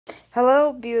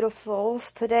Hello,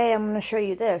 beautifuls. Today I'm going to show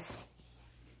you this.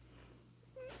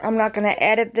 I'm not going to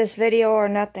edit this video or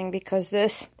nothing because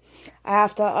this, I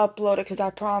have to upload it because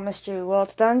I promised you. Well,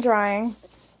 it's done drying,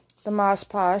 the Moss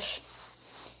Posh,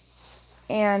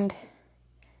 and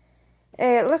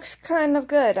it looks kind of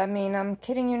good. I mean, I'm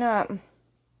kidding you not.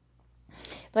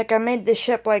 Like, I made the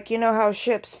ship, like, you know how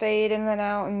ships fade in and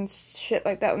out and shit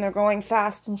like that when they're going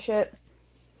fast and shit?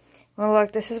 Well,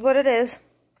 look, this is what it is.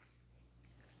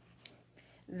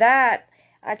 That,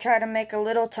 I try to make a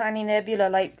little tiny nebula,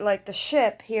 like the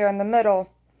ship here in the middle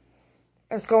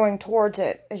is going towards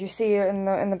it, as you see in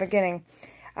the beginning.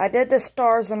 I did the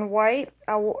stars in white.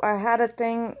 I had a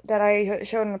thing that I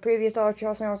showed in the previous Dollar Tree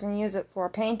also, I was going to use it for a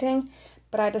painting,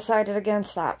 but I decided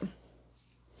against that.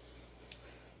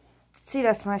 See,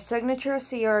 that's my signature,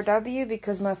 CRW,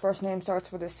 because my first name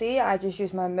starts with a C. I just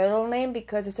use my middle name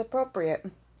because it's appropriate.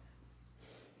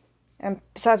 And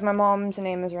besides, my mom's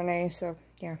name is Renee, so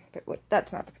yeah, but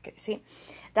that's not the case. See,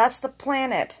 that's the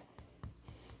planet.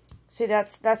 See,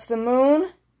 that's the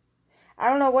moon. I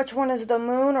don't know which one is the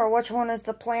moon or which one is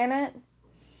the planet,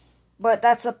 but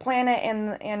that's a planet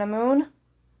and a moon.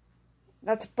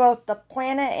 That's both the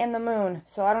planet and the moon.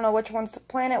 So I don't know which one's the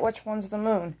planet, which one's the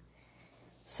moon.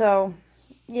 So,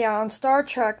 yeah, on Star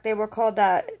Trek, they were called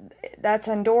that. That's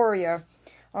Andoria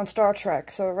on Star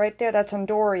Trek. So right there, that's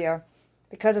Andoria.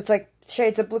 Because it's like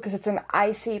shades of blue, because it's an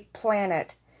icy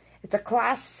planet. It's a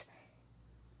class,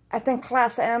 I think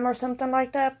class M or something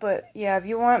like that. But yeah, if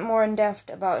you want more in-depth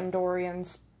about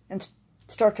Andorians and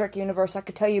Star Trek universe, I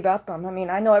could tell you about them. I mean,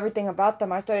 I know everything about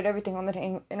them. I studied everything on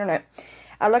the internet.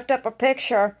 I looked up a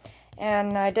picture,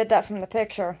 and I did that from the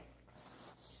picture.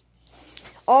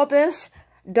 All this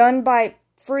done by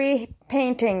free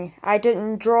painting. I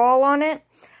didn't draw on it.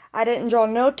 I didn't draw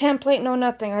no template, no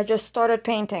nothing. I just started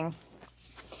painting.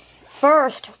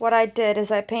 First, what I did is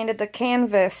I painted the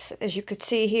canvas, as you could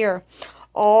see here,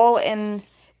 all in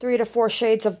 3 to 4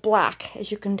 shades of black. As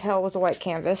you can tell, it was a white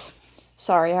canvas.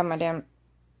 Sorry, I have my damn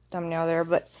thumbnail there,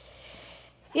 but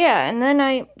yeah, and then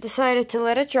I decided to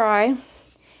let it dry.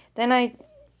 Then I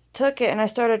took it and I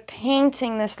started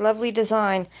painting this lovely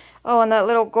design. Oh, and that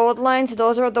little gold lines,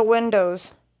 those are the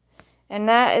windows. And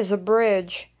that is a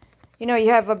bridge. You know, you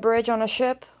have a bridge on a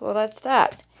ship? Well, that's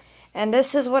that. And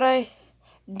this is what I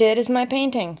did as my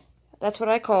painting. That's what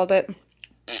I called it.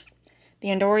 The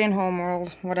Andorian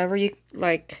homeworld, whatever you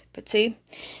like. But see,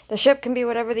 the ship can be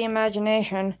whatever the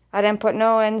imagination. I didn't put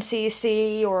no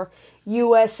NCC or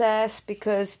USS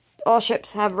because all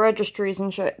ships have registries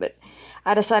and shit, but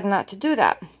I decided not to do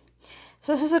that.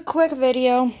 So this is a quick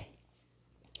video.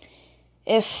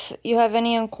 If you have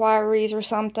any inquiries or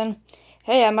something,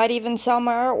 hey, I might even sell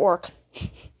my artwork.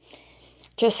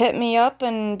 Just hit me up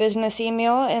in business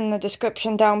email in the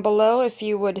description down below if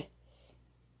you would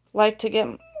like to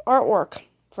get artwork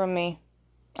from me.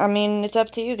 I mean, it's up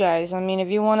to you guys. I mean,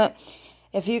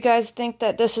 if you guys think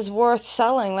that this is worth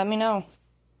selling, let me know.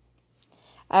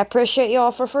 I appreciate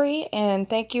y'all for free, and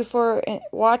thank you for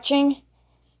watching,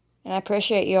 and I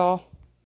appreciate y'all.